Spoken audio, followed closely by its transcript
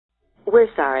We're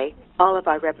sorry. All of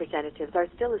our representatives are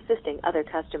still assisting other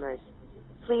customers.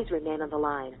 Please remain on the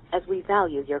line as we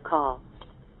value your call.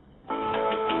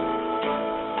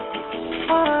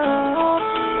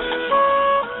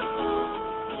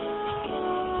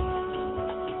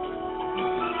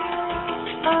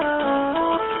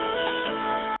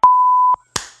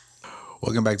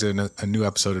 Welcome back to a new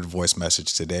episode of The Voice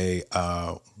Message. Today,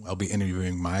 I'll be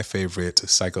interviewing my favorite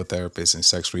psychotherapist and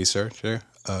sex researcher,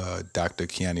 Dr.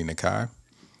 Kiani Nakai.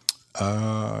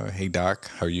 Hey, Doc,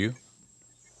 how are you?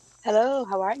 Hello,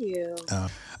 how are you? All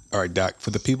right, Doc,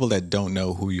 for the people that don't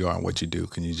know who you are and what you do,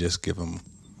 can you just give them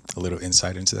a little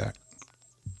insight into that?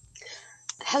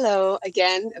 Hello,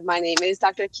 again, my name is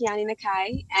Dr. Kiani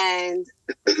Nakai, and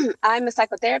I'm a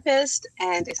psychotherapist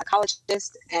and a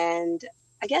psychologist, and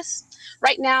I guess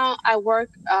right now I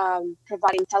work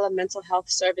providing telemental health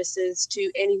services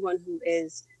to anyone who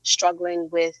is struggling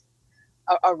with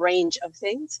a range of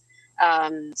things.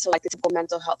 So like the typical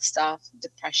mental health stuff,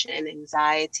 depression,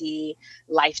 anxiety,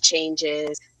 life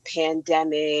changes,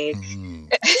 pandemic,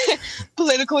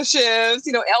 political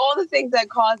shifts, all the things that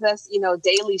cause us,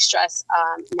 daily stress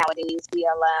nowadays,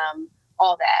 BLM,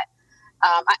 all that.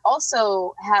 I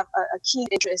also have a keen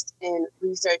interest in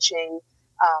researching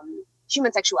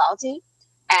human sexuality.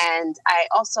 And I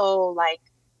also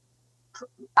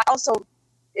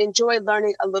enjoy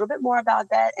learning a little bit more about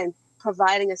that and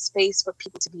providing a space for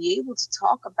people to be able to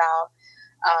talk about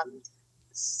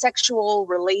sexual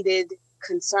related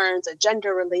concerns or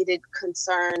gender related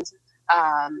concerns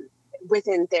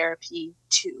within therapy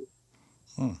too.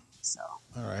 So,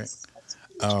 all right.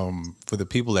 For the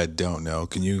people that don't know,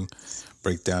 can you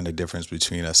break down the difference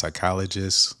between a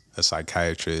psychologist, a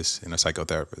psychiatrist, and a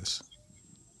psychotherapist?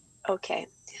 Okay.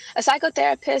 A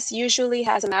psychotherapist usually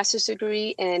has a master's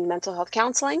degree in mental health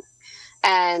counseling,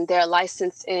 and they're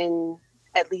licensed in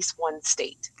at least one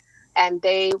state. And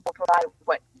they will provide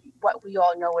what we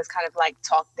all know is kind of like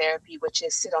talk therapy, which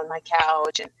is sit on my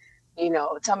couch and,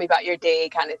 tell me about your day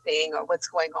kind of thing, or what's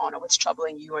going on, or what's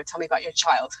troubling you, or tell me about your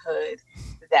childhood,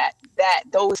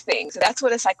 those things. So that's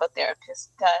what a psychotherapist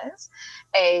does.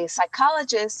 A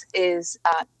psychologist is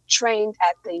trained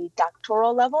at the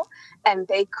doctoral level, and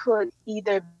they could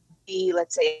either be,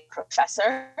 let's say, a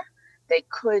professor, they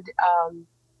could,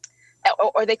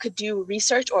 or they could do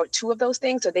research, or two of those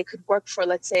things, or they could work for,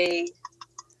 let's say,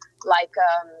 like,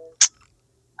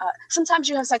 sometimes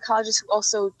you have psychologists who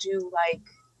also do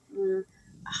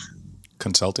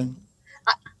Consulting?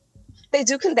 They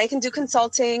can do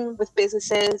consulting with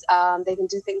businesses. They can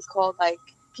do things called can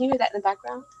you hear that in the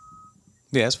background?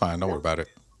 Yeah, it's fine. Don't worry about it.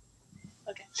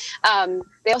 Okay.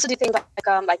 They also do things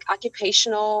like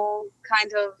occupational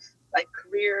kind of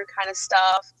career kind of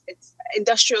stuff. It's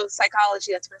industrial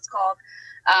psychology. That's what it's called.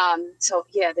 So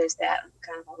yeah, there's that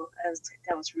kind of,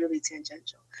 that was really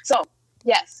tangential. So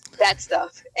yes, that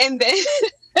stuff. And then,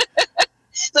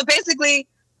 so basically,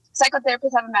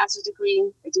 psychotherapists have a master's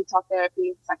degree. They do talk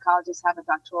therapy. Psychologists have a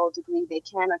doctoral degree. They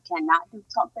can or cannot do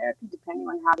talk therapy depending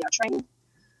on how they are trained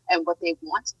and what they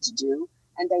want to do.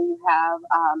 And then you have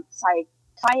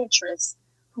psychiatrists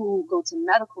who go to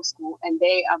medical school, and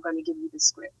they are going to give you the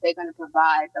script. They're going to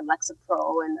provide the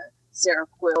Lexapro and the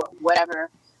Seroquel,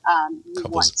 whatever you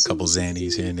want to. Couple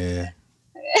Xannies here and there.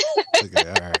 Okay,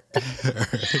 all right.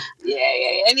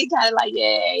 Yeah. Any kind of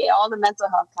all the mental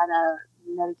health kind of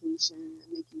medication that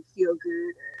make you feel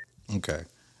good. Okay.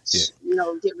 Yeah.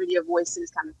 Get rid of your voices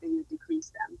kind of thing, to decrease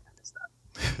them kind of stuff.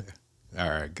 All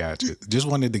right, gotcha. Just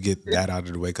wanted to get that out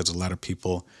of the way because a lot of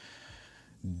people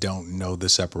don't know the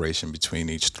separation between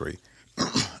each three.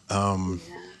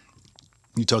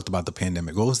 You talked about the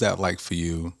pandemic. What was that like for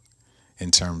you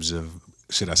in terms of,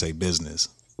 should I say, business?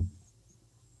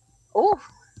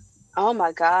 Oh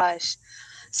my gosh.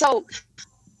 So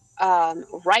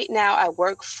right now I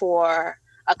work for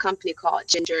a company called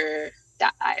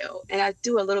Ginger.io, and I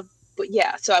do a little, but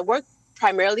yeah, so I work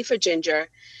primarily for Ginger,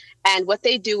 and what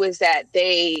they do is that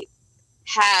they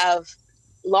have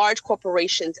large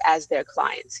corporations as their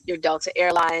clients, your Delta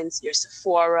Airlines, your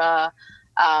Sephora,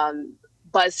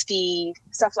 BuzzFeed,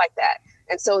 stuff like that.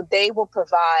 And so they will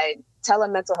provide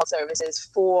telemental health services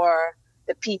for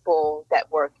the people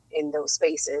that work in those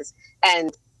spaces.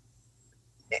 And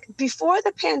before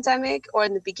the pandemic, or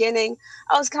in the beginning,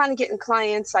 I was kind of getting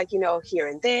clients here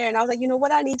and there. And I was like,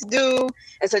 what I need to do.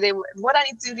 And so what I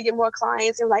need to do to get more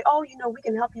clients. They were like, oh, we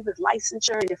can help you with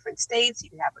licensure in different states.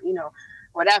 You can have,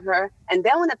 whatever. And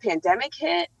then when the pandemic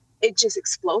hit, it just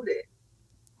exploded.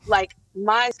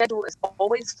 My schedule is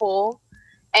always full.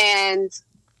 And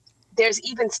there's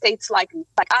even states like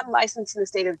I'm licensed in the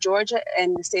state of Georgia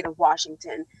and the state of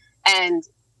Washington. And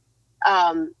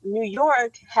New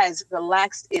York has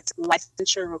relaxed its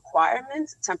licensure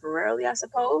requirements temporarily, I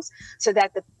suppose, so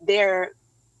that their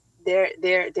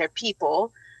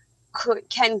people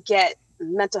can get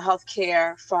mental health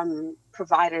care from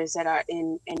providers that are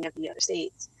in any of the other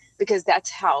states, because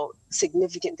that's how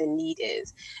significant the need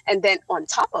is. And then on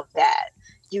top of that,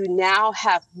 you now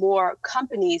have more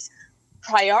companies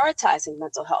prioritizing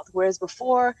mental health, whereas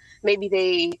before maybe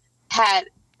they had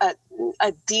a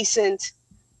decent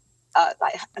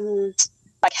like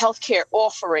healthcare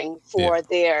offering for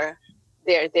their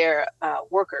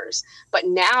workers, but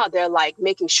now they're like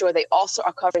making sure they also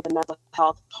are covering the mental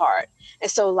health part.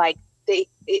 And so like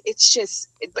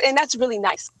and that's really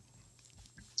nice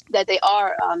that they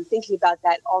are thinking about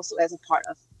that also as a part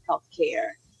of healthcare,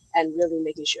 and really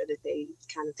making sure that they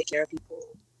kind of take care of people,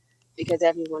 because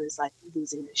everyone is like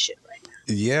losing this shit right now.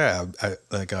 Yeah,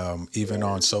 even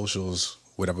on socials,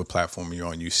 whatever platform you're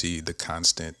on, you see the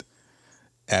constant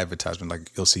advertisement. Like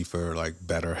you'll see for like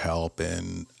BetterHelp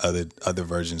and other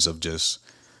versions of just,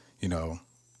 you know,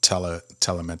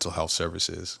 telemental health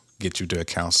services, get you to a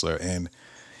counselor. And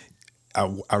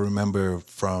I remember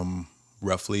from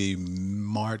roughly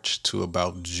March to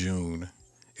about June,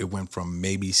 it went from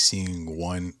maybe seeing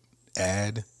one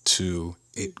ad to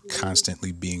it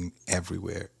constantly being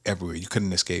everywhere. You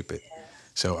couldn't escape it.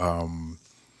 So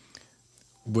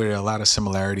were there a lot of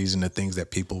similarities in the things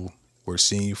that people were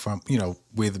seeing from, you know,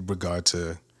 with regard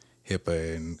to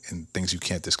HIPAA and things you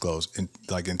can't disclose, and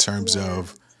like in terms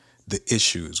of the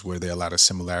issues, were there a lot of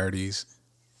similarities?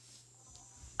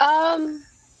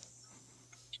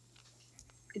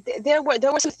 There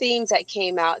were some themes that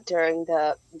came out during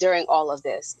all of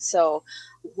this. So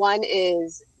one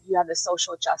is you have the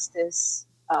social justice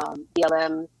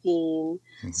BLM theme.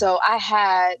 Mm-hmm. So I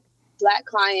had Black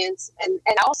clients, and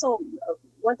also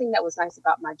one thing that was nice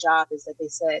about my job is that they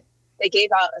said they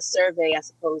gave out a survey, I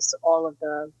suppose, to all of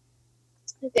the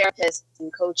therapists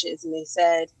and coaches, and they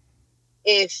said,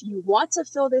 if you want to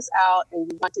fill this out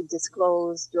and you want to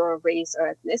disclose your race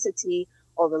or ethnicity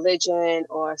or religion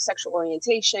or sexual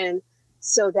orientation,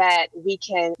 so that we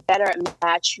can better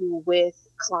match you with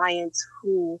clients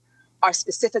who are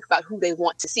specific about who they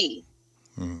want to see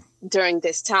during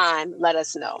this time, let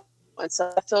us know. And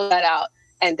so I filled that out.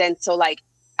 And then, so like,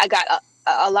 I got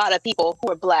a lot of people who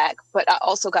are Black, but I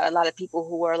also got a lot of people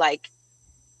who were like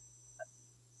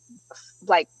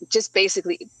just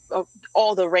basically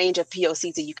all the range of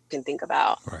POCs that you can think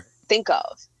of,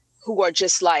 who are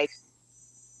just like,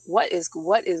 what is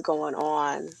going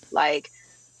on? Like,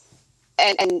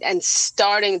 and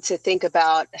starting to think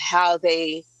about how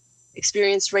they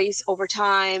experienced race over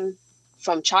time,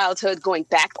 from childhood, going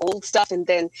back old stuff, and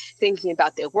then thinking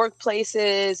about their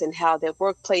workplaces and how their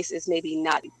workplace is maybe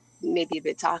a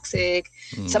bit toxic.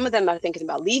 Some of them are thinking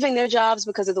about leaving their jobs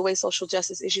because of the way social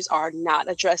justice issues are not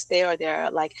addressed there, or there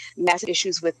are like massive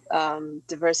issues with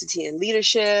diversity and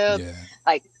leadership.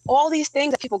 Like all these things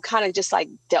that people kind of just like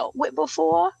dealt with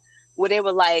before, where they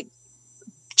were like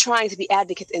trying to be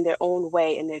advocates in their own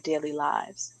way in their daily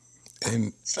lives.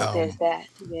 And so there's that.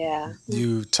 Yeah.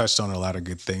 You touched on a lot of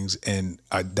good things, and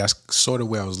that's sort of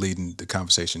where I was leading the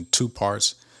conversation. 2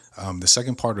 parts. The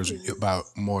second part is about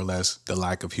more or less the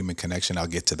lack of human connection. I'll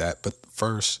get to that. But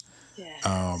first,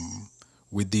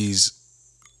 with these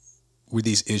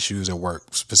issues at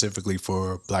work, specifically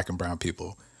for Black and brown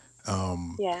people,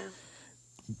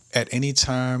 at any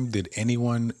time, did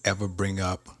anyone ever bring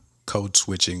up code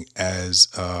switching as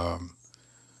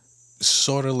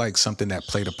sort of like something that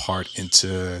played a part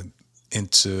into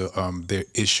their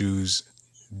issues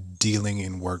dealing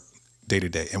in work day to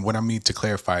day? And what I mean to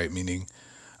clarify it, meaning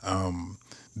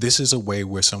this is a way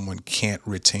where someone can't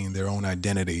retain their own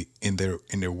identity in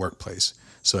their workplace.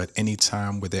 So at any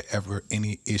time, were there ever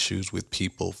any issues with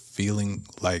people feeling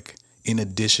like, in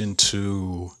addition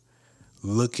to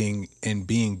looking and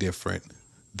being different,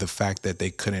 the fact that they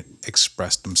couldn't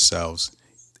express themselves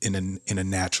in a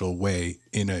natural way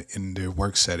in their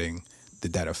work setting,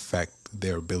 did that affect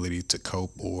their ability to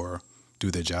cope or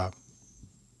do their job?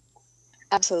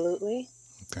 Absolutely.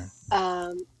 Okay.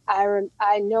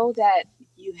 I know that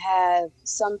you have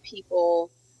some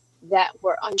people that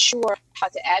were unsure how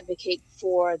to advocate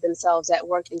for themselves at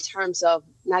work in terms of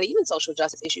not even social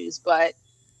justice issues, but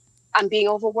I'm being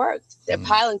overworked. They're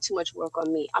piling too much work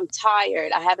on me. I'm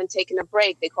tired. I haven't taken a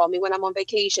break. They call me when I'm on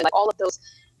vacation. Like all of those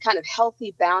kind of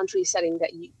healthy boundary setting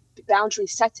that you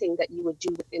would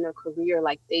do within a career.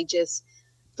 Like they just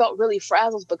felt really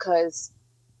frazzled because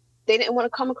they didn't want to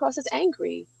come across as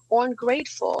angry or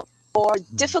ungrateful or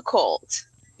difficult,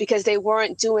 because they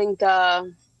weren't doing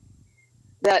the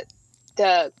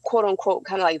quote unquote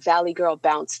kind of like Valley Girl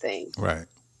bounce thing. Right.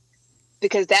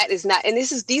 because that is not, and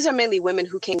these are mainly women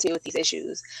who came to me with these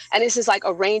issues. And this is like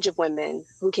a range of women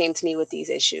who came to me with these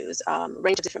issues,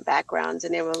 range of different backgrounds.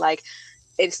 And they were like,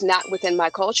 it's not within my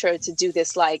culture to do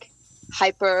this like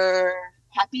hyper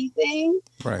happy thing.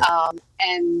 Right.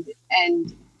 And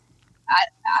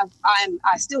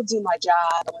I still do my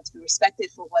job. I want to be respected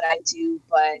for what I do.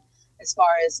 But as far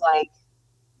as like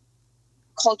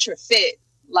culture fit,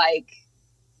 like,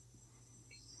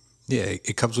 yeah,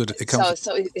 it comes with it comes.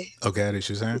 Okay, what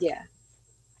you saying?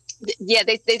 Yeah,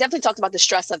 they definitely talked about the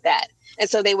stress of that, and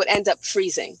so they would end up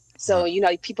freezing. So you know,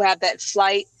 people have that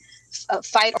fight or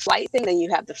flight thing, then you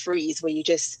have the freeze where you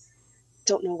just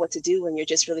don't know what to do and you're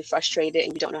just really frustrated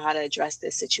and you don't know how to address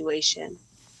this situation.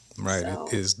 Right. So,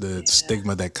 it is the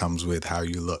stigma that comes with how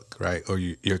you look, right? Or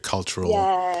your cultural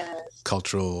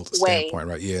standpoint,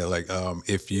 right? Yeah, like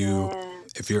if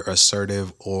you're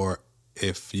assertive, or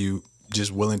if you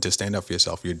just willing to stand up for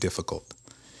yourself, you're difficult,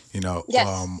 you know.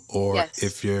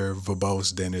 If you're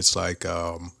verbose, then it's like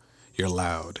you're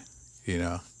loud, you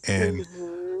know. And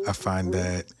I find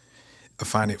it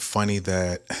funny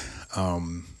that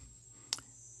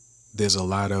there's a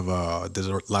lot of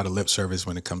lip service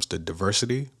when it comes to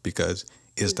diversity, because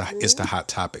it's the hot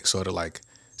topic, sort of like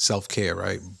self-care,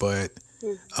 right? But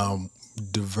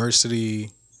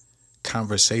diversity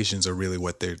conversations are really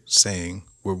what they're saying.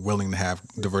 We're willing to have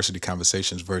diversity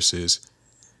conversations versus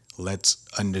let's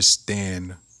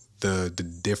understand the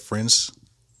difference,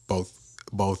 both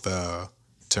in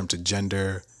terms of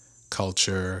gender,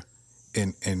 culture,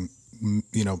 and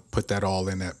you know, put that all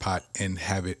in that pot and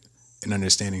have it an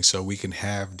understanding, so we can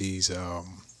have these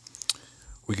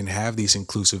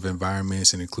inclusive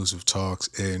environments and inclusive talks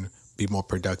and be more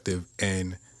productive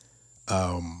and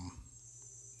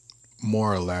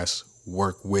more or less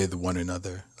work with one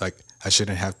another. Like I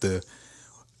shouldn't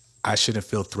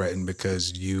feel threatened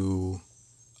because you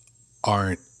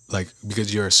aren't, like,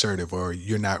 because you're assertive or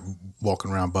you're not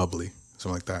walking around bubbly,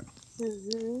 something like that.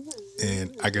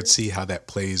 And I could see how that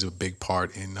plays a big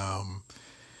part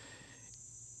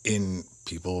in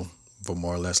people for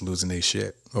more or less losing their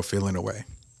shit or feeling away,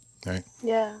 right?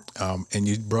 Yeah. And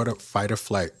you brought up fight or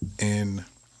flight, and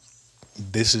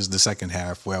this is the second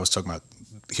half where I was talking about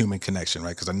human connection,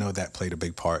 right? Because I know that played a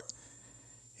big part.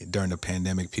 During the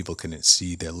pandemic, people couldn't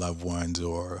see their loved ones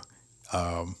or,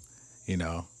 you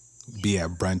know, be at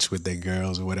brunch with their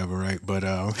girls or whatever, right? But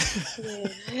but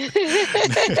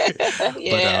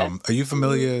are you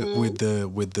familiar with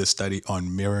the study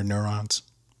on mirror neurons?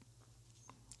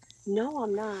 No,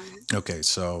 I'm not. Okay,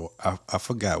 so I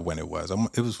forgot when it was.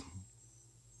 It was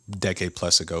a decade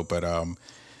plus ago, but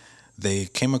they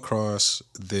came across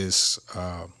this.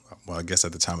 Well, I guess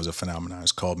at the time it was a phenomenon.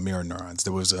 It's called mirror neurons.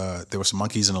 There were some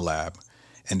monkeys in a lab,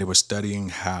 and they were studying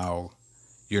how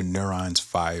your neurons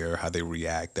fire, how they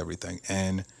react, everything.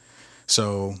 And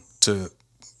so to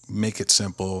make it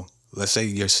simple, let's say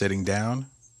you're sitting down,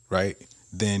 right?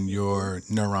 Then your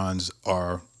neurons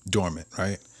are dormant,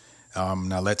 right?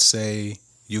 Now, let's say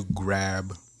you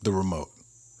grab the remote,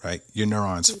 right? Your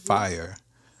neurons fire,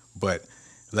 but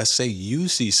let's say you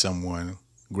see someone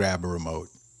grab a remote,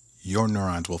 your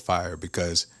neurons will fire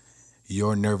because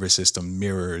your nervous system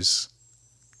mirrors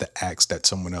the acts that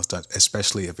someone else does,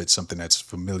 especially if it's something that's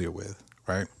familiar with,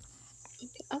 right?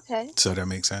 Okay. So that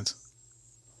makes sense?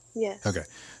 Yes. Okay.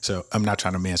 So I'm not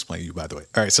trying to mansplain you, by the way.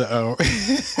 All right. So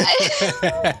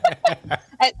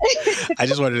I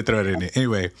just wanted to throw it in there.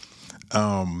 Anyway,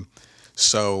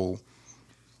 so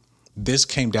this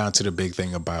came down to the big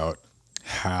thing about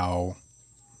how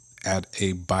at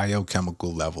a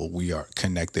biochemical level we are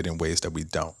connected in ways that we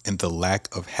don't. And the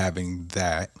lack of having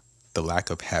that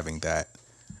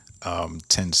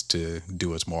tends to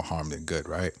do us more harm than good,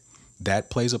 right?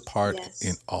 That plays a part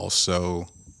in also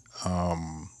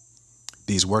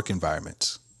these work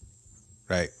environments,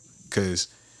 right? Because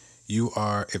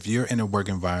if you're in a work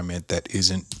environment that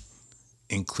isn't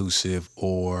inclusive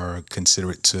or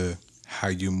considerate to how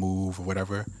you move or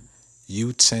whatever,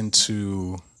 you tend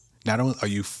to, not only are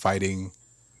you fighting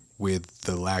with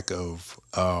the lack of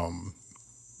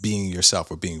being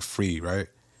yourself or being free, right?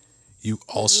 You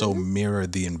also mirror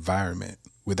the environment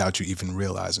without you even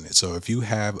realizing it. So if you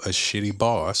have a shitty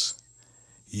boss,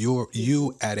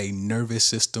 you at a nervous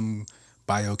system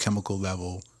biochemical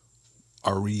level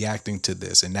are reacting to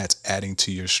this, and that's adding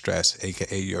to your stress,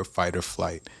 aka your fight or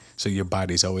flight. So your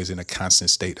body's always in a constant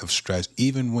state of stress,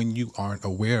 even when you aren't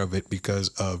aware of it because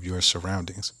of your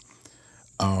surroundings.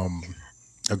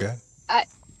 Okay.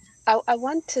 I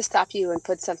want to stop you and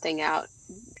put something out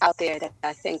there that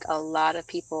I think a lot of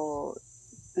people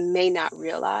may not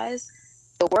realize.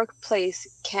 The workplace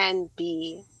can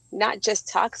be not just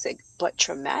toxic, but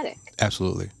traumatic.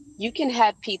 Absolutely. You can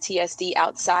have PTSD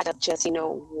outside of just,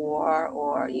 war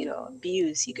or,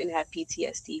 abuse. You can have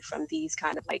PTSD from these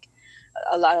kind of like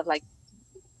a lot of like,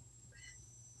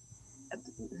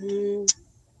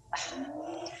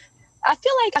 I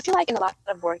feel like in a lot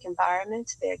of work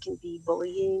environments, there can be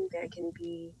bullying, there can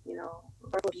be,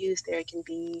 verbal abuse, there can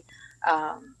be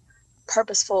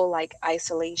purposeful like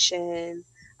isolation.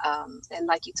 And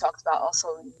like you talked about, also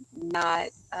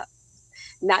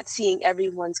not seeing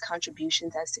everyone's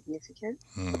contributions as significant,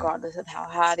 regardless of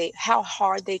how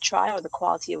hard they try or the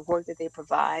quality of work that they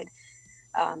provide,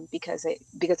 because they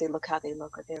look how they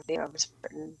look, or they're of a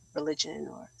certain religion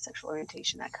or sexual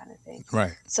orientation, that kind of thing.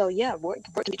 Right. So yeah, work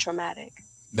can be traumatic.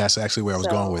 That's actually where I was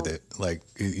going with it. Like,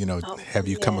 have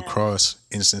you come across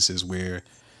instances where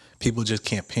people just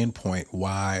can't pinpoint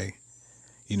why,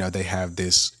 they have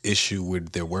this issue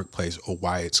with their workplace, or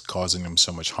why it's causing them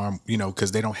so much harm,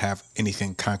 because they don't have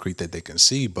anything concrete that they can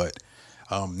see, but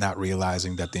not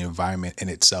realizing that the environment in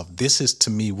itself, this is to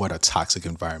me what a toxic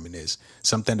environment is.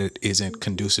 Something that isn't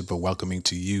conducive or welcoming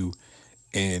to you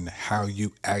in how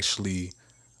you actually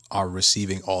are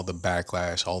receiving all the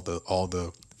backlash, all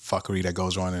the fuckery that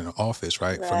goes on in the office,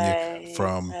 right?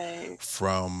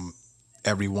 From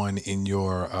everyone in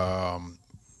your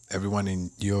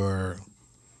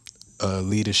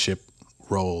leadership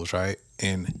roles, right?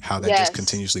 And how that just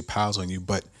continuously piles on you.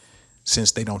 But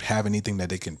since they don't have anything that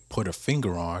they can put a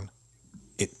finger on,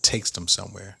 it takes them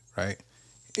somewhere, right?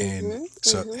 And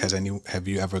have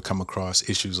you ever come across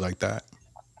issues like that?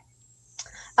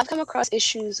 I've come across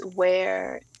issues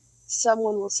where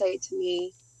someone will say to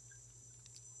me,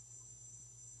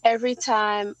 every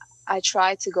time I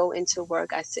try to go into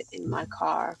work, I sit in my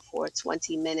car for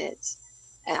 20 minutes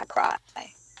and I cry,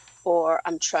 or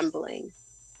I'm trembling,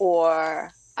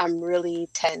 or I'm really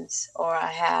tense, or I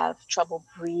have trouble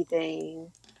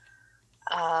breathing.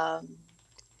 I'm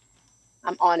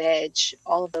on edge,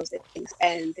 all of those things.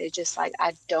 And they're just like,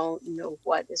 I don't know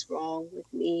what is wrong with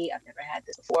me. I've never had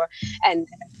this before. And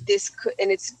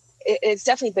it's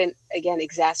definitely been, again,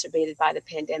 exacerbated by the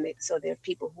pandemic. So there are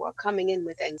people who are coming in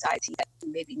with anxiety that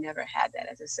maybe never had that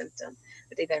as a symptom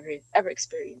that they've ever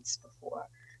experienced before.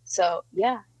 So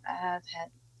yeah, I have had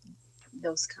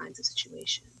those kinds of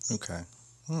situations. Okay.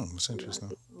 That's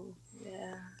interesting.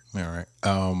 Yeah. All right.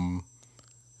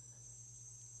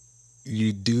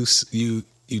 You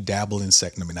dabble in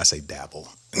let me not say dabble.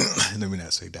 Let me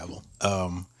not say dabble.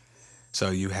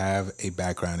 So you have a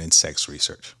background in sex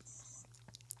research.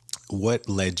 What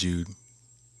led you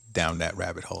down that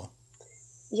rabbit hole?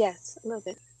 Yes, a little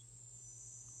bit.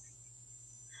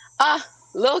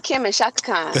 Lil' Kim and Chaka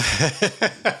Khan.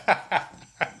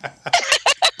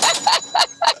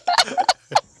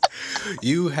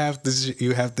 You have to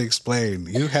explain.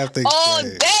 All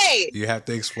day. You have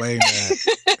to explain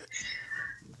that.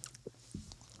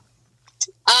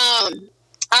 All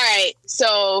right.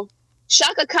 So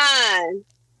Chaka Khan,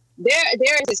 there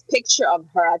is this picture of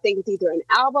her. I think it's either an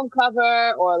album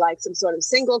cover or like some sort of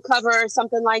single cover or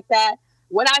something like that.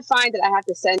 When I find it, I have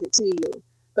to send it to you.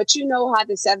 But you know how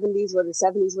the 70s were the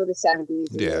 70s were the 70s.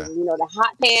 Yeah. The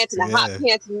hot pants and the hot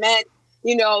pants meant,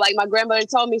 like my grandmother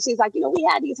told me, she's like, we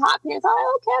had these hot pants. I'm like,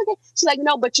 okay. She's like,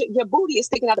 no, but your booty is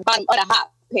sticking out the bottom of the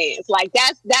hot pants. Like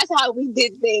that's how we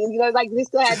did things. Like we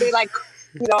still had they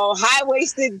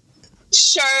high-waisted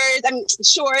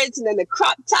shorts and then the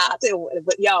crop tops.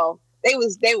 But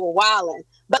they were wilding.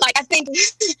 But like I think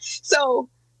so.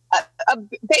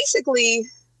 Basically,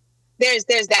 there's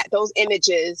those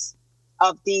images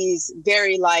of these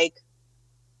very like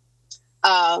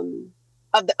of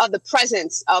the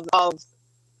presence of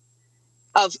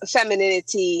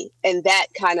femininity in that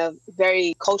kind of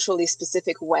very culturally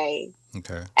specific way.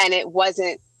 Okay. And it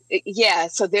wasn't,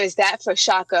 so there's that for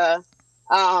Chaka.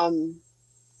 And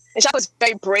Chaka was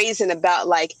very brazen about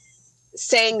like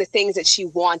saying the things that she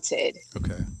wanted.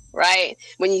 Okay. Right?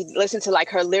 When you listen to like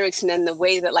her lyrics and then the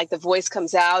way that like the voice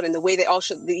comes out and the way that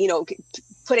also,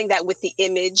 putting that with the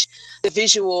image, the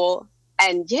visual,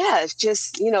 and it's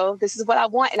just, this is what I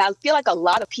want. And I feel like a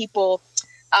lot of people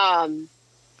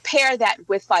pair that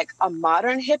with like a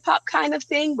modern hip hop kind of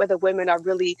thing where the women are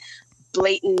really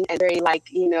blatant and very like,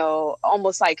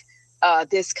 almost like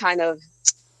this kind of,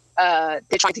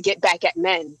 they're trying to get back at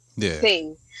men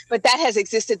thing. But that has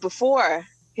existed before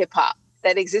hip hop.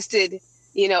 That existed,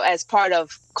 as part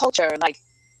of culture, like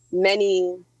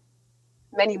many,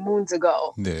 many moons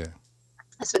ago. Yeah.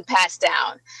 It's been passed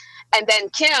down. And then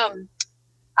Kim,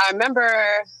 I remember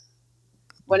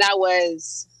when I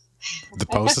was... The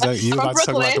poster? You about to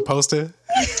talk about the poster?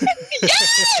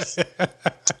 Yes!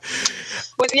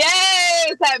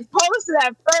 Yes,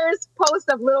 that first post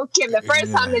of Lil' Kim, the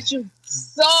first time that you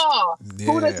saw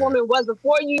who this woman was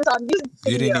before you saw the music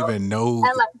video. You didn't even know.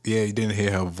 And you didn't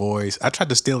hear her voice. I tried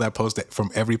to steal that post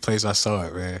from every place I saw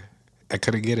it, man. I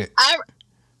couldn't get it.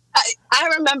 I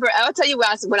remember, I'll tell you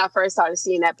when I first started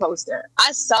seeing that poster.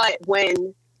 I saw it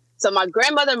so my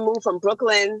grandmother moved from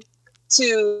Brooklyn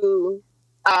to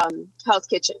Hell's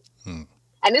Kitchen.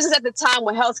 And this is at the time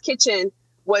when Hell's Kitchen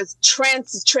was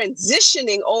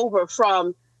transitioning over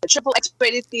from the triple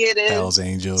X-rated theaters, Hell's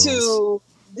Angels, to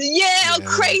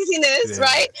craziness,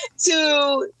 right?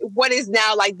 To what is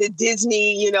now like the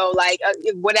Disney,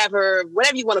 whatever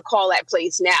you want to call that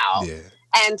place now. Yeah.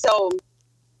 And so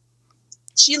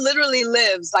she literally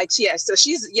lives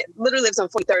literally lives on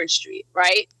 43rd Street,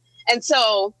 right? And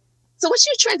so when she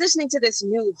was transitioning to this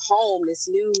new home, this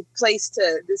new place,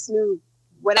 to this new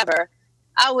whatever,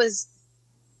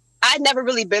 I'd never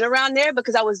really been around there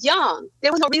because I was young.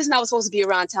 There was no reason I was supposed to be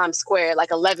around Times Square, like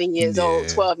 11 years old,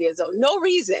 12 years old. No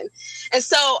reason. And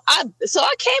so I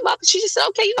came up and she just said,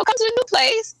 okay, come to the new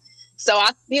place. So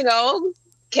I,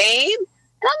 came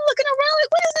and I'm looking around like,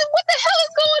 what the hell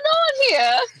is going on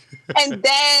here? And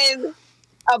then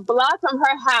a block from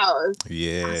her house,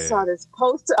 I saw this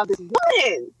poster of this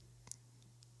woman,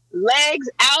 legs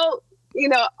out,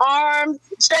 arms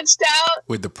stretched out,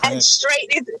 with the print, and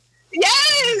straight.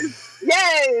 Yes,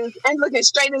 and looking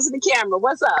straight into the camera.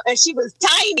 What's up? And she was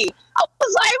tiny. I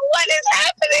was like, what is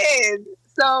happening?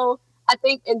 So I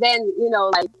think, and then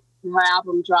her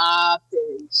album dropped,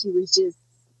 and she was just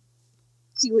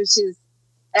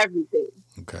everything.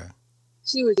 Okay.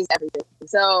 She was just everything.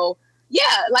 So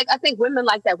yeah, I think women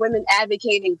like that, women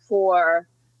advocating for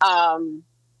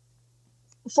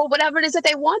whatever it is that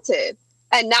they wanted,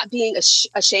 and not being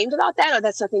ashamed about that, or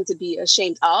that's something to be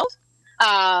ashamed of.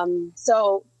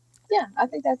 So yeah, I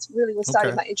think that's really what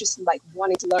started my interest in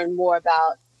wanting to learn more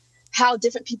about how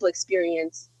different people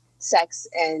experience sex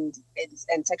and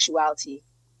sexuality.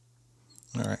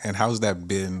 All right. And how's that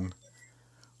been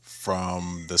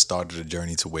from the start of the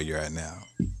journey to where you're at now?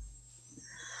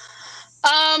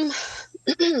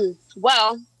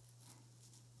 Well,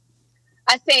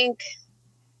 I think,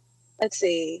 let's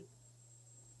see.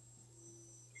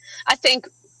 I think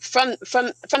from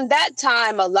that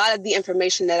time, a lot of the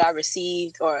information that I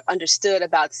received or understood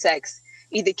about sex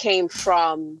either came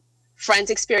from friends'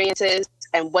 experiences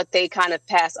and what they kind of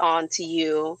pass on to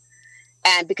you.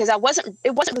 And because it wasn't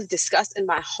really discussed in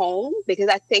my home, because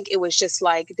I think it was just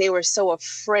they were so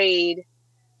afraid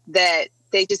that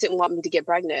they just didn't want me to get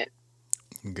pregnant.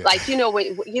 Okay. So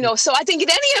I didn't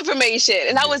get any information.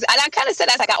 And I kind of said,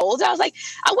 as I got older, I was like,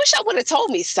 I wish I would have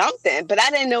told me something, but I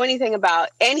didn't know anything about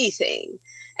anything.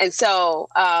 And so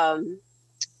I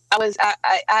would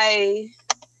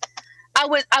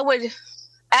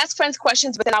ask friends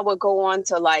questions, but then I would go on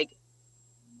to I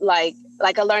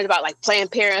learned about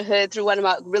Planned Parenthood through one of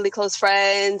my really close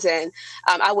friends, and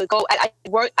I would go. I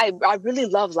really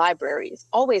love libraries,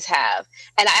 always have,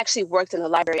 and I actually worked in a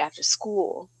library after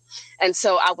school, and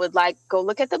so I would go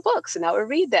look at the books and I would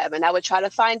read them, and I would try to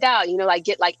find out,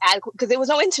 get adequate, because there was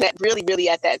no internet really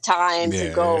at that time to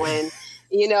go and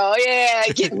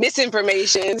get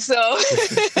misinformation. So,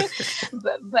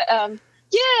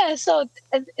 yeah, so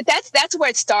that's where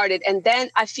it started, and then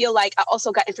I feel like I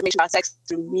also got information about sex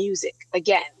through music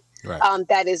again. Right.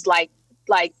 That is like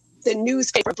the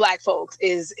newspaper for Black folks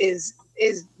is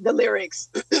the lyrics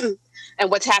and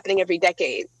what's happening every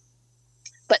decade.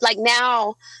 But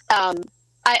now,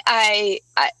 I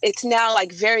it's now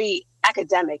very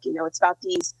academic. It's about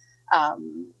these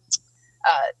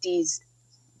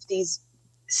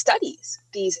studies,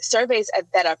 these surveys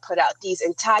that are put out, these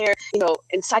entire,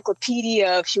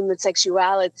 encyclopedia of human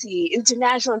sexuality,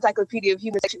 International Encyclopedia of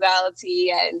Human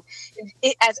Sexuality, and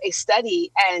it as a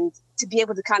study, and to be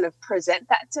able to kind of present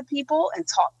that to people and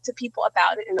talk to people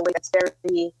about it in a way that's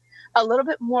a little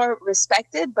bit more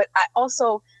respected. But I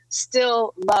also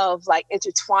still love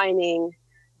intertwining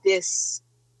this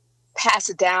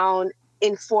passed down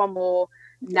informal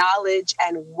knowledge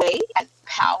and way and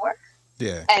power.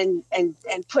 Yeah. And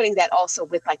putting that also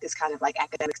with this kind of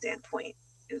academic standpoint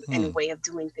and a way of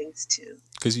doing things too.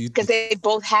 Because they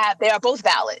are both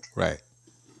valid. Right.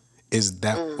 Was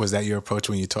that your approach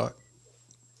when you taught?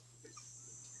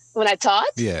 When I taught?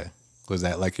 Yeah. Was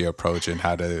that your approach and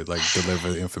how to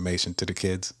deliver the information to the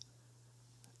kids?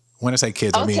 When I say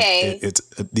kids, I mean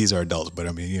these are adults, but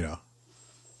I mean,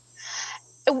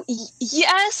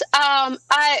 Yes.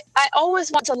 I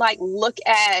always want to look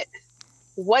at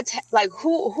what's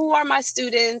who are my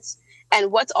students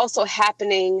and what's also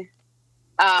happening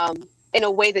in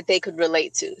a way that they could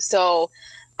relate to. So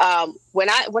when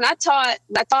I taught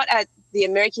at the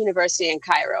American University in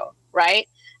Cairo, right?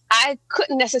 I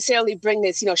couldn't necessarily bring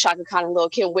this, Shaka Khan and Lil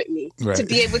Kim with me to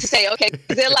be able to say, okay,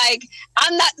 they're like,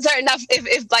 I'm not certain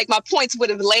if like my points would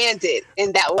have landed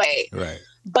in that way. Right.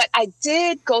 But I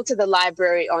did go to the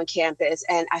library on campus,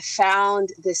 and I found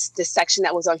this section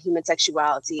that was on human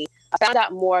sexuality. I found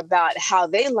out more about how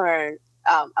they learn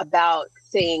about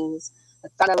things. I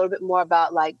found out a little bit more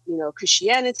about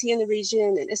Christianity in the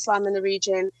region and Islam in the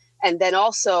region. And then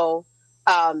also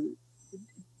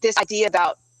this idea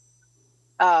about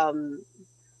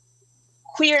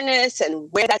queerness and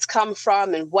where that's come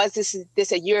from, and was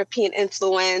this a European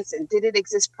influence, and did it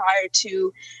exist prior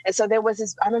to? And so I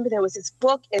remember there was this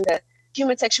book in the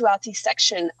human sexuality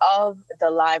section of the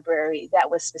library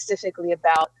that was specifically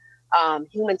about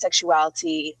human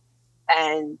sexuality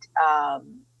and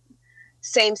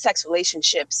same-sex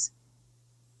relationships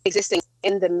existing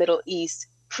in the Middle East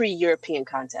pre-European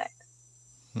contact.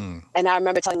 And I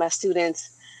remember telling my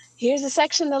students, here's a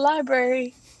section in the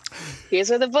library. Here's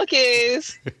where the book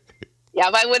is. Y'all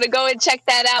might want to go and check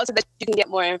that out so that you can get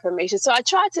more information. So I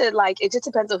try to, it just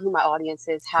depends on who my audience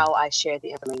is, how I share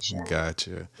the information.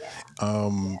 Gotcha. Yeah.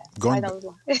 Going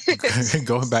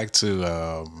back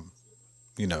to,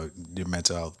 your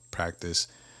mental health practice,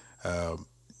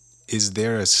 is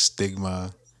there a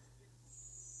stigma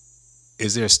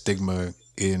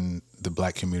in the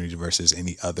Black community versus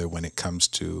any other when it comes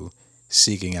to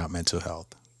seeking out mental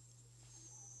health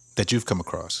that you've come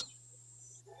across?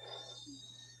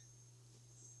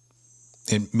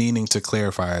 And meaning to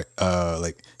clarify,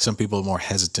 some people are more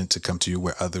hesitant to come to you,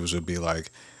 where others would be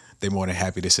like, they're more than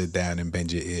happy to sit down and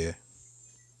bend your ear.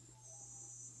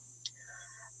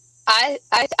 I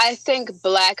think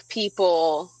Black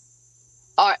people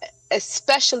are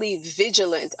especially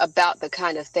vigilant about the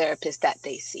kind of therapist that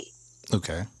they see.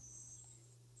 Okay.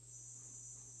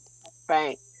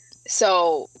 Right.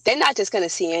 So they're not just going to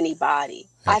see anybody.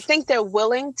 Absolutely. I think they're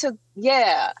willing to,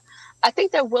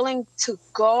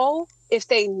 go if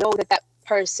they know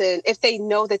if they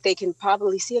know that they can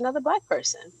probably see another Black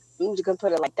person. I'm just going to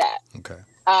put it like that. Okay.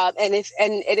 And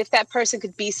if that person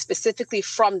could be specifically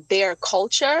from their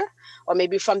culture or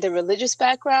maybe from their religious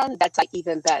background, that's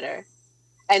even better.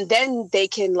 And then they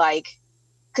can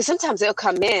because sometimes they'll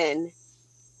come in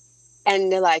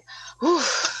and they're like, whew,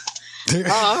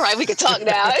 all right, we can talk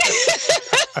now.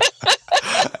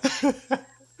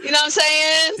 You know what I'm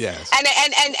saying? Yes.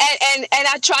 And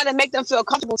I try to make them feel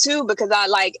comfortable too, because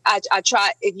I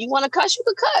try, if you want to cuss, you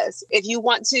can cuss. If you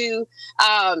want to,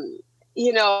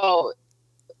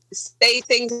 say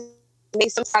things may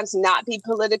sometimes not be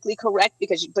politically correct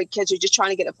because you're just trying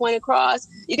to get a point across,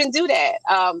 you can do that.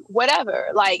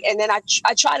 Whatever. And then I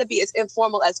try to be as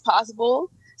informal as possible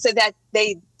so that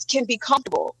they can be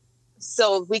comfortable.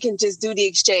 So we can just do the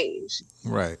exchange.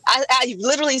 Right. I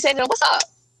literally say to them, what's up?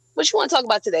 What you want to talk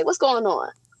about today? What's going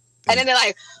on? And then they're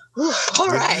like, all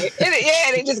right. And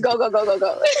they just go.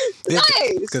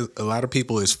 Nice. Because a lot of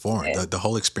people is foreign. The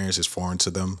whole experience is foreign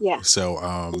to them. Yeah. So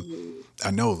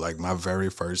I know my very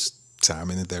first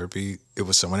time in the therapy, it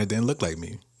was someone that didn't look like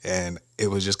me. And it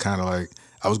was just kind of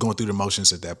I was going through the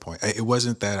motions at that point. It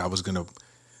wasn't that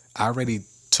I already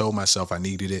told myself I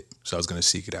needed it, so I was going to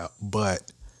seek it out.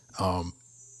 But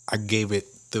I gave it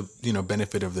the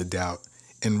benefit of the doubt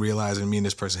and realizing me and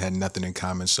this person had nothing in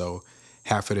common. So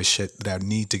half of the shit that I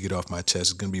need to get off my chest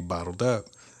is going to be bottled up.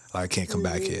 I can't come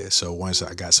back here. So once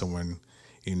I got someone,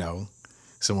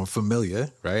 someone familiar,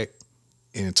 right?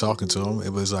 And talking to them,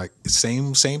 it was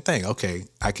same thing. Okay,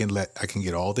 I can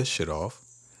get all this shit off,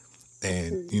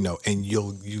 and and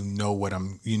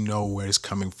where it's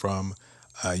coming from.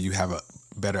 You have a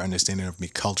better understanding of me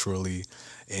culturally,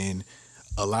 and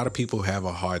a lot of people have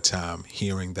a hard time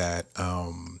hearing that.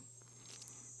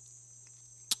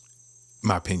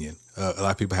 My opinion, a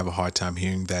lot of people have a hard time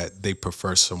hearing that they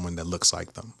prefer someone that looks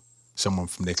like them, someone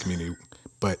from their community.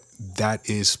 But that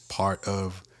is part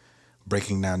of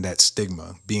breaking down that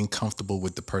stigma, being comfortable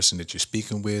with the person that you're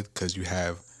speaking with because you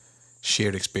have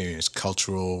shared experience,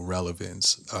 cultural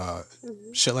relevance,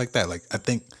 shit like that. I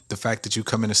think the fact that you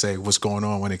come in and say what's going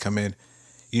on when they come in,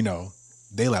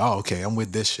 they oh, okay, I'm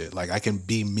with this shit. I can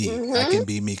be me. Mm-hmm. I can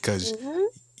be me because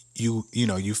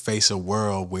you face a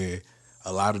world where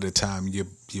a lot of the time you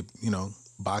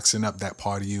boxing up that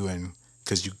part of you and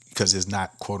because it's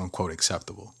not quote unquote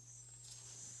acceptable.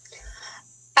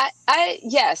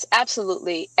 Yes,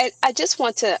 absolutely. And I just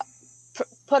want to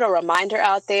put a reminder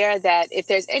out there that if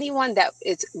there's anyone that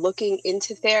is looking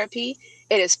into therapy,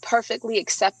 it is perfectly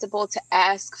acceptable to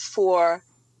ask for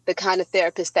the kind of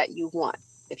therapist that you want.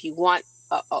 If you want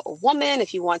a woman,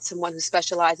 if you want someone who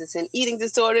specializes in eating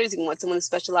disorders, you want someone who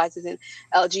specializes in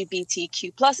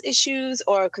LGBTQ plus issues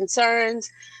or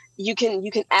concerns, you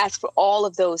can ask for all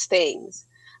of those things.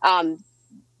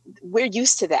 We're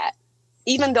used to that,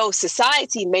 even though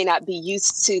society may not be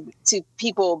used to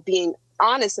people being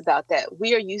honest about that.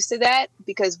 We are used to that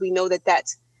because we know that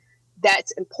that's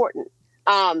important.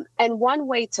 And one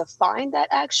way to find that,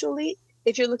 actually,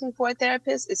 if you're looking for a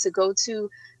therapist, is to go to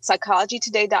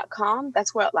psychologytoday.com.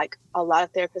 That's where like a lot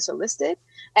of therapists are listed.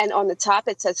 And on the top,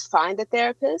 it says find a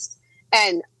therapist.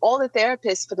 And all the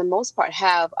therapists, for the most part,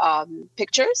 have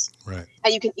pictures. Right.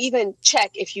 And you can even check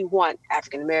if you want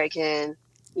African-American,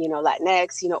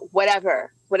 Latinx, whatever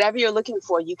you're looking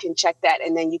for, you can check that.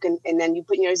 And then you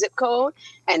put in your zip code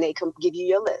and they can give you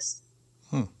your list.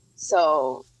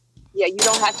 So yeah, you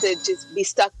don't have to just be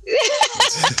stuck. You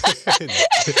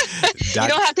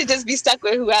don't have to just be stuck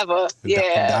with whoever.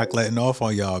 Yeah. Doc letting off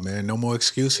on y'all, man. No more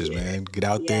excuses, man. Get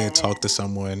out there, talk to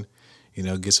someone,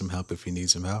 get some help if you need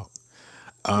some help.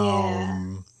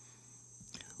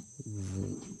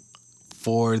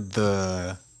 For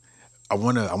the, I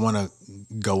wanna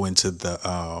go into the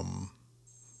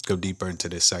go deeper into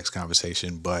this sex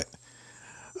conversation, but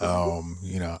I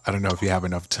don't know if you have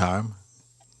enough time.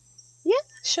 Yeah,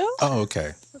 sure. Oh,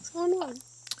 okay. What's going on?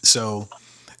 So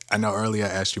I know earlier I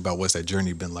asked you about what's that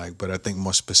journey been like, but I think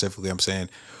more specifically I'm saying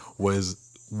was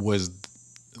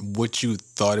what you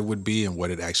thought it would be and what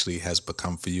it actually has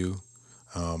become for you.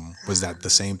 Was that the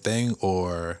same thing,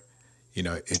 or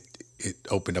it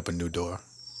opened up a new door?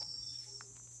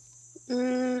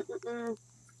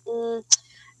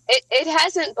 It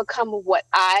hasn't become what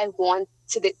I wanted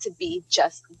it to be,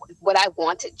 just what I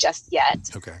wanted just yet.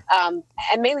 Okay. And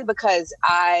mainly because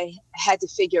I had to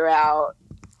figure out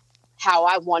how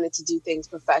I wanted to do things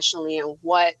professionally and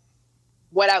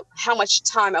how much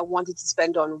time I wanted to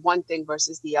spend on one thing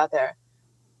versus the other.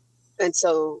 And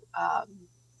so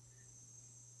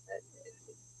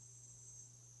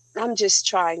I'm just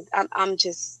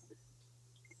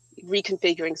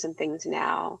reconfiguring some things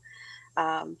now.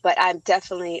 But I'm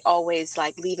definitely always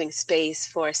like leaving space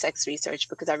for sex research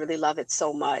because I really love it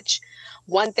so much.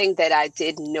 One thing that I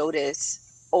did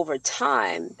notice over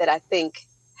time that I think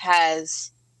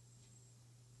has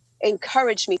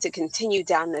encouraged me to continue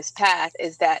down this path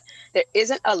is that there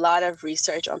isn't a lot of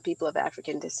research on people of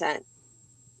African descent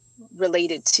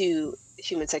related to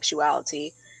human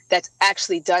sexuality that's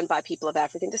actually done by people of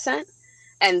African descent.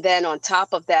 And then on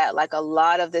top of that, like a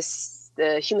lot of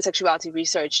the human sexuality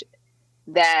research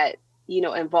that,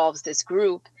 involves this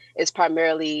group is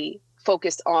primarily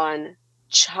focused on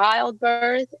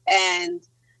childbirth and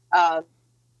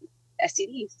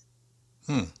STDs.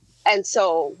 And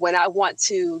so when I want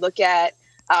to look at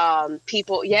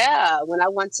people, when I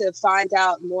want to find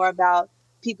out more about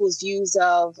people's views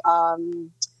of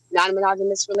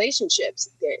non-monogamous relationships,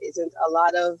 there isn't a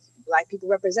lot of Black people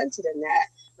represented in that.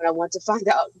 When I want to find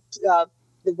out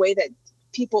the way that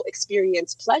people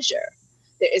experience pleasure,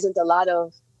 there isn't a lot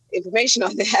of information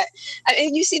on that.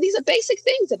 And you see, these are basic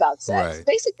things about sex, right.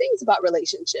 Basic things about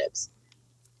relationships.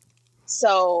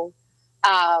 So,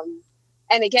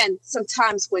 and again,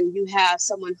 sometimes when you have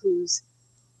someone who's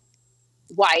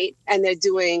white and they're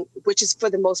doing, which is for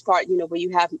the most part, where you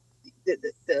have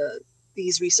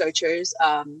these researchers,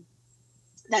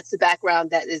 that's the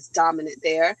background that is dominant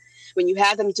there. When you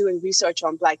have them doing research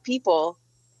on Black people,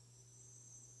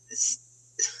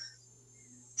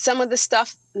 some of the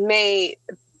stuff may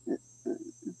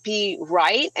be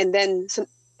right, and then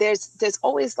there's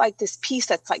always like this piece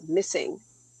that's like missing.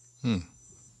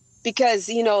 Because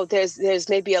there's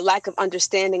maybe a lack of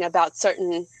understanding about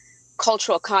certain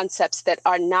cultural concepts that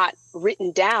are not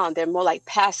written down. They're more like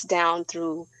passed down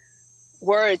through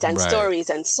words and stories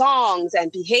and songs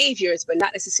and behaviors, but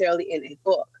not necessarily in a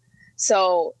book.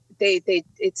 So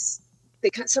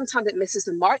sometimes it misses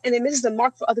the mark, and it misses the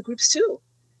mark for other groups too.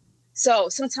 So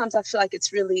sometimes I feel like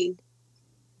it's really,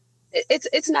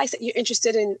 it's nice that you're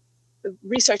interested in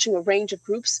researching a range of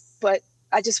groups, but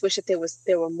I just wish that there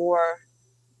were more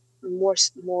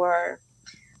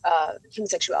human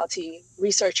sexuality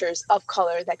researchers of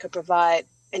color that could provide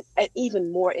an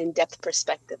even more in-depth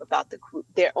perspective about the group,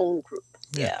 their own group.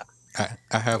 Yeah.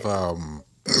 I have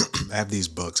I have these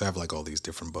books. I have like all these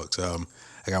different books. I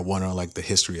got one on like the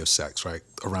history of sex, right,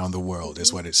 around the world.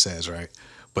 Is what it says, right?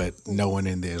 But no one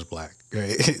in there is Black,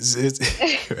 right? It's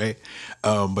right.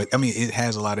 But I mean, it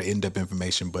has a lot of in-depth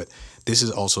information. But this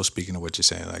is also speaking of what you're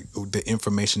saying. Like the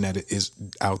information that is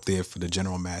out there for the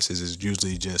general masses is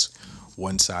usually just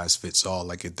one size fits all.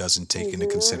 Like it doesn't take into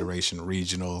consideration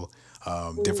regional,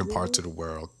 different parts of the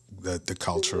world, the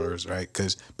cultures, right?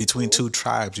 Because between two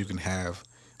tribes, you can have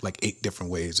like 8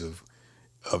 different ways of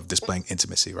displaying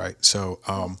intimacy, right? So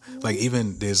like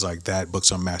even there's like that,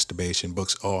 books on masturbation,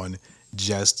 books on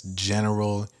just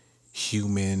general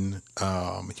human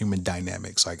human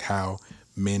dynamics, like how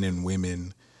men and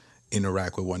women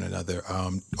interact with one another,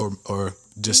 or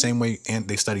the same way, and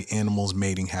they study animals'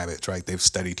 mating habits, right? They've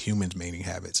studied humans' mating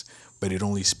habits, but it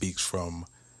only speaks from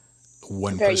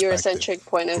one Very perspective, Eurocentric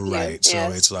point of view. right? So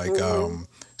Yes. it's like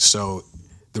so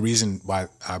the reason why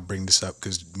I bring this up,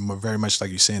 because very much like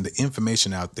you're saying, the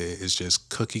information out there is just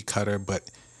cookie cutter, but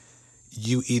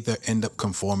you either end up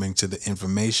conforming to the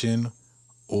information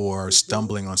or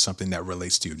stumbling on something that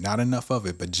relates to you. Not enough of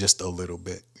it, but just a little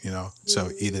bit, you know?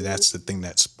 So either that's the thing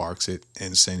that sparks it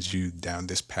and sends you down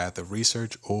this path of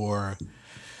research, or,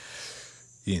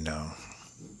 you know,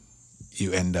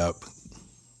 you end up,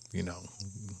 you know,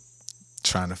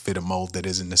 trying to fit a mold that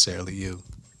isn't necessarily you.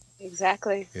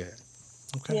 Exactly. Yeah.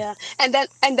 Okay. Yeah. And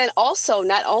then also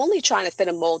not only trying to fit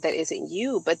a mold that isn't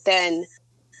you, but then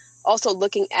also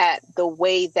looking at the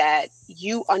way that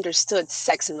you understood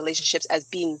sex and relationships as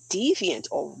being deviant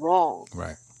or wrong.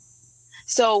 Right.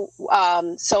 So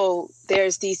so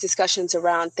there's these discussions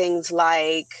around things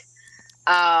like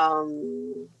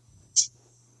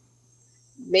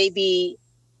maybe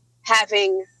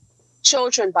having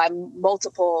children by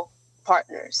multiple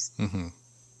partners. Mm-hmm.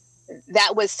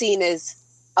 That was seen as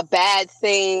a bad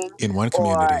thing In one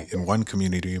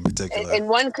community in particular.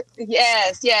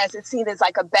 Yes, it's seen as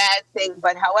like a bad thing.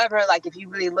 But however, like if you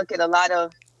really look at a lot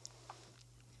of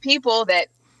people that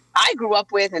I grew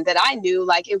up with and that I knew,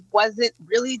 like it wasn't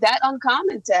really that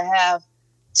uncommon to have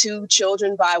 2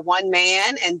 children by one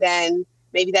man, and then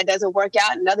maybe that doesn't work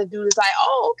out. Another dude is like,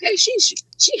 "Oh, okay, she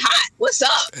hot. What's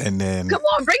up? And then Come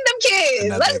on, bring them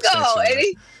kids. Let's go."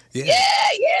 Right? And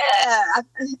yeah.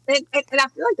 And I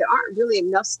feel like there aren't really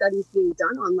enough studies being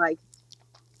done on, like,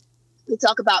 we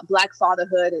talk about Black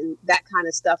fatherhood and that kind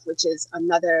of stuff, which is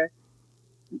another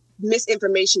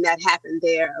misinformation that happened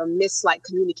there, or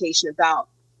communication about,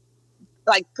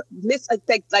 like,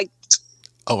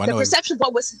 oh, I know the perception of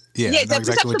what was the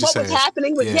perception of what was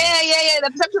happening with the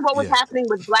perception of what was happening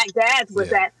with Black dads was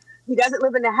that he doesn't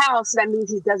live in the house, so that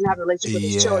means he doesn't have a relationship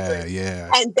with his children.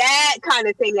 And that kind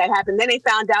of thing that happened. Then they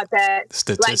found out that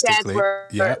Black dads were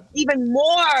even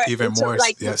more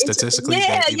statistically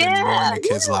even more in the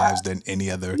kids' lives than any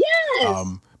other.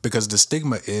 Because the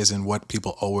stigma is, and what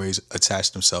people always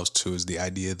attach themselves to, is the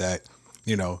idea that,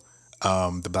 you know,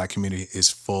 the Black community is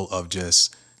full of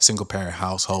just single parent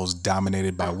households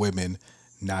dominated by women,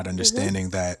 not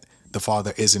understanding that the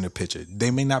father is in the picture.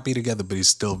 They may not be together, but he's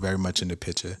still very much in the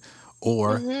picture.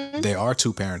 Or there are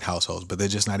 2-parent households, but they're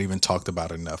just not even talked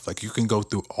about enough. Like, you can go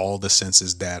through all the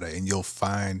census data and you'll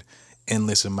find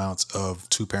endless amounts of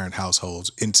 2-parent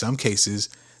households. In some cases,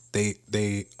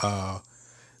 they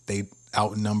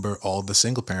outnumber all the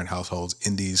single parent households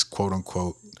in these quote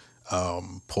unquote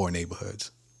poor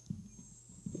neighborhoods.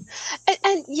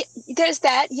 And there's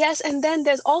that, yes. And then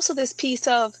there's also this piece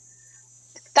of,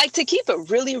 like, to keep it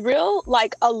really real,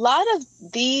 like, a lot of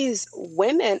these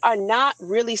women are not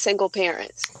really single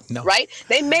parents, right?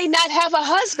 They may not have a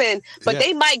husband, but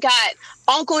they might got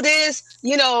uncle this,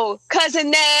 you know,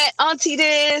 cousin that, auntie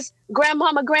this,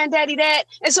 grandmama, granddaddy that.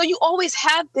 And so you always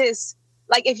have this,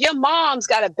 like, if your mom's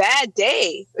got a bad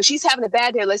day, or she's having a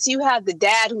bad day, let's say you have the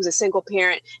dad who's a single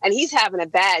parent and he's having a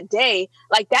bad day,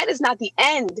 like, that is not the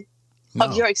end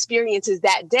of your experiences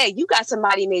that day. You got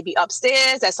somebody maybe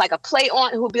upstairs that's like a play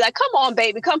aunt who'll be like, "Come on,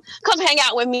 baby, come hang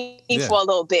out with me for a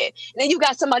little bit." And then you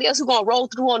got somebody else who's gonna roll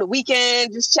through on the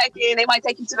weekend, just check in. They might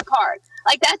take you to the park.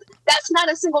 Like, that's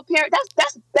not a single parent.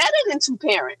 That's better than 2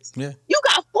 parents. Yeah. You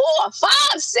got 4,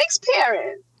 5, 6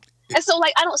 parents. And so,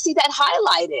 like, I don't see that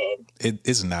highlighted. It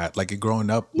is not. Like, growing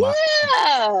up,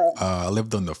 I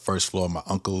lived on the first floor. My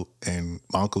uncle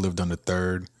lived on the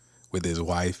 3rd with his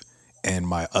wife, and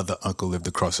my other uncle lived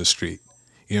across the street.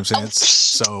 You know what I'm saying?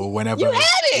 So whenever you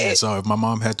had it. So if my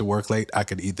mom had to work late, I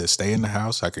could either stay in the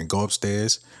house, I could go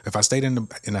upstairs. If I stayed in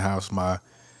the house, my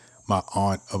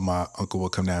aunt or my uncle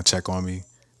would come down and check on me,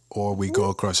 or we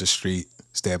go across the street,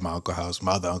 stay at my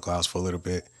other uncle's house for a little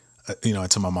bit, you know,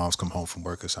 until my mom's come home from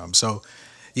work or something. So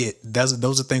yeah,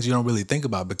 those are things you don't really think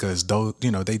about, because those, you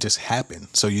know, they just happen.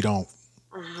 So you don't,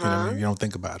 you know what I mean? You don't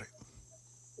think about it.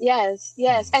 Yes.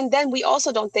 And then we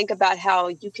also don't think about how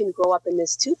you can grow up in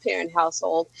this 2-parent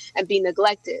household and be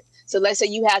neglected. So let's say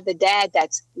you have the dad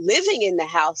that's living in the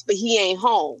house, but he ain't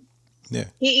home. Yeah.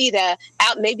 He either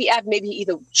maybe he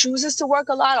either chooses to work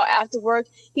a lot, or after work,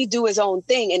 he do his own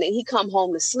thing, and then he come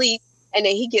home to sleep, and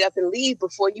then he get up and leave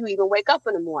before you even wake up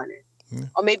in the morning.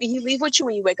 Or maybe he leave with you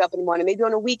when you wake up in the morning. Maybe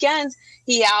on the weekends,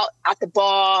 he out at the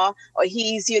bar, or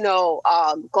he's,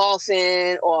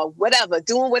 golfing or whatever,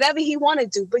 doing whatever he want to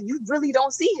do, but you really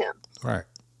don't see him. Right.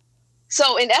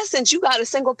 So in essence, you got a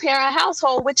single parent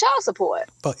household with child support.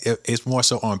 But it's more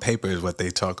so on paper is what they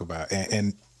talk about.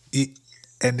 And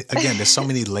again, there's so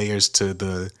many layers to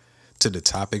the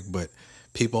topic, but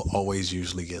people always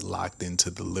usually get locked into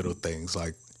the little things,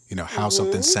 like, how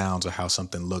something sounds or how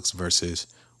something looks versus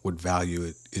what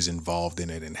value is involved in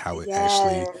it and how it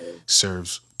actually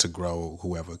serves to grow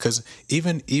whoever. Because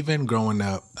even growing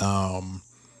up, and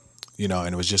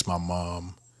it was just my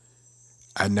mom,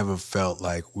 I never felt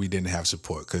like we didn't have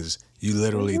support, because you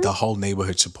literally, the whole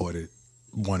neighborhood supported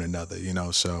one another,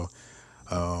 so,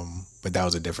 but that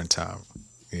was a different time.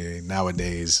 Yeah,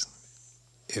 nowadays,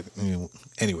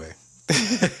 anyway.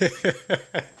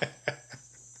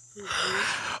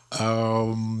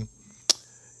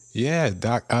 Yeah,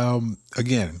 Doc.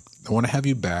 Again, I want to have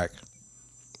you back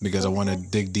because I want to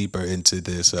dig deeper into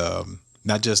this,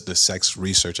 not just the sex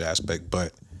research aspect,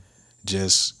 but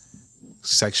just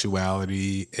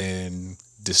sexuality and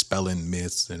dispelling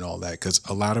myths and all that. Because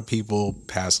a lot of people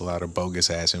pass a lot of bogus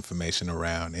ass information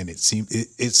around, and it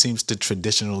seems to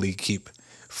traditionally keep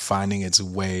finding its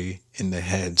way in the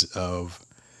heads of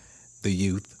the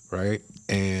youth, right?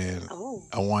 And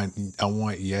I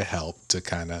want your help to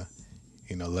kind of,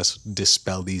 let's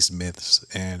dispel these myths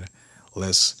and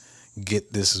let's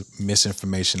get this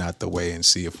misinformation out the way and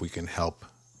see if we can help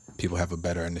people have a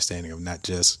better understanding of not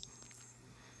just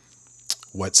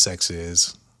what sex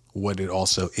is, what it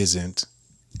also isn't,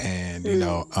 and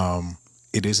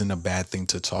it isn't a bad thing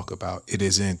to talk about. It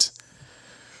isn't,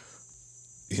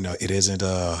 it isn't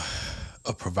a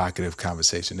provocative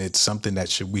conversation. It's something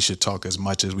that we should talk as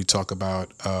much as we talk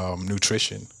about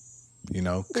nutrition,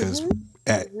 because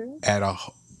at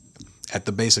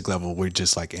the basic level, we're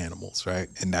just like animals, right?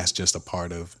 And that's just a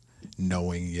part of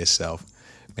knowing yourself.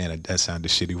 Man, that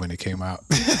sounded shitty when it came out.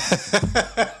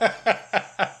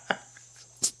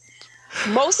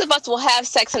 Most of us will have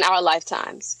sex in our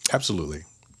lifetimes. Absolutely.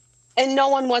 And no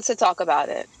one wants to talk about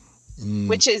it,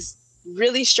 which is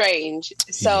really strange.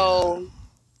 So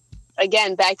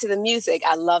again, back to the music.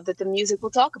 I love that the music will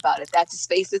talk about it. That's a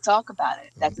space to talk about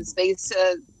it. That's a space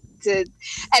to and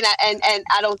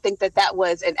I don't think that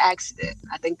was an accident.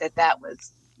 I think that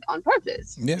was on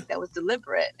purpose. Yeah. That was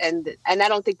deliberate. And I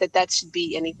don't think that should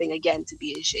be anything, again, to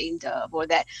be ashamed of, or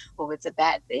that, it's a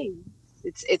bad thing.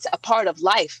 It's a part of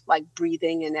life, like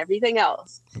breathing and everything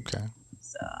else. Okay.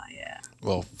 So, yeah.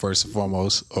 Well, first and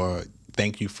foremost,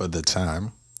 thank you for the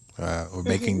time, or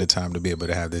making the time to be able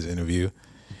to have this interview.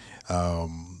 Do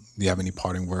you have any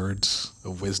parting words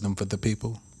of wisdom for the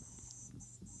people?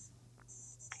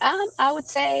 I would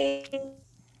say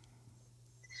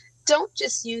don't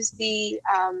just use the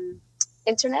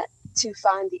internet to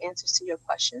find the answers to your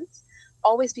questions.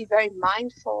 Always be very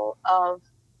mindful of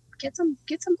get some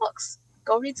books.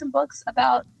 Go read some books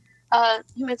about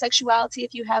human sexuality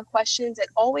if you have questions, and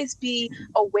always be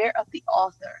aware of the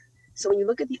author. So when you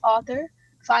look at the author,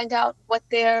 find out what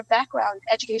their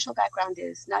educational background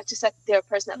is. Not just that they're a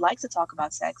person that likes to talk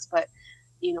about sex, but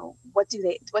what do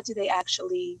they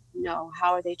actually know?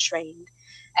 How are they trained?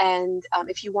 And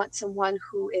if you want someone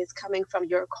who is coming from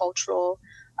your cultural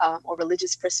or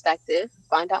religious perspective,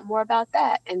 find out more about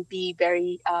that and be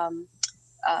very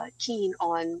keen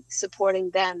on supporting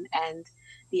them and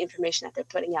the information that they're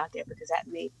putting out there, because that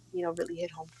may really hit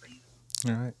home for you.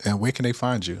 All right. And where can they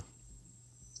find you?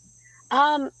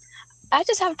 I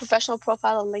just have a professional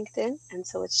profile on LinkedIn, and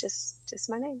so it's just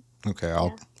my name. Okay,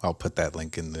 I'll put that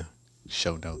link in the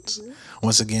show notes.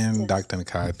 Once again, yes. Dr.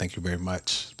 Nakai, thank you very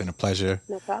much. It's been a pleasure.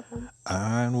 No problem.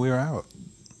 And we're out.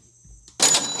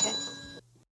 Okay.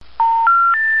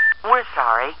 We're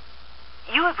sorry.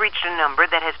 You have reached a number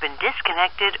that has been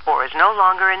disconnected or is no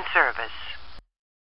longer in service.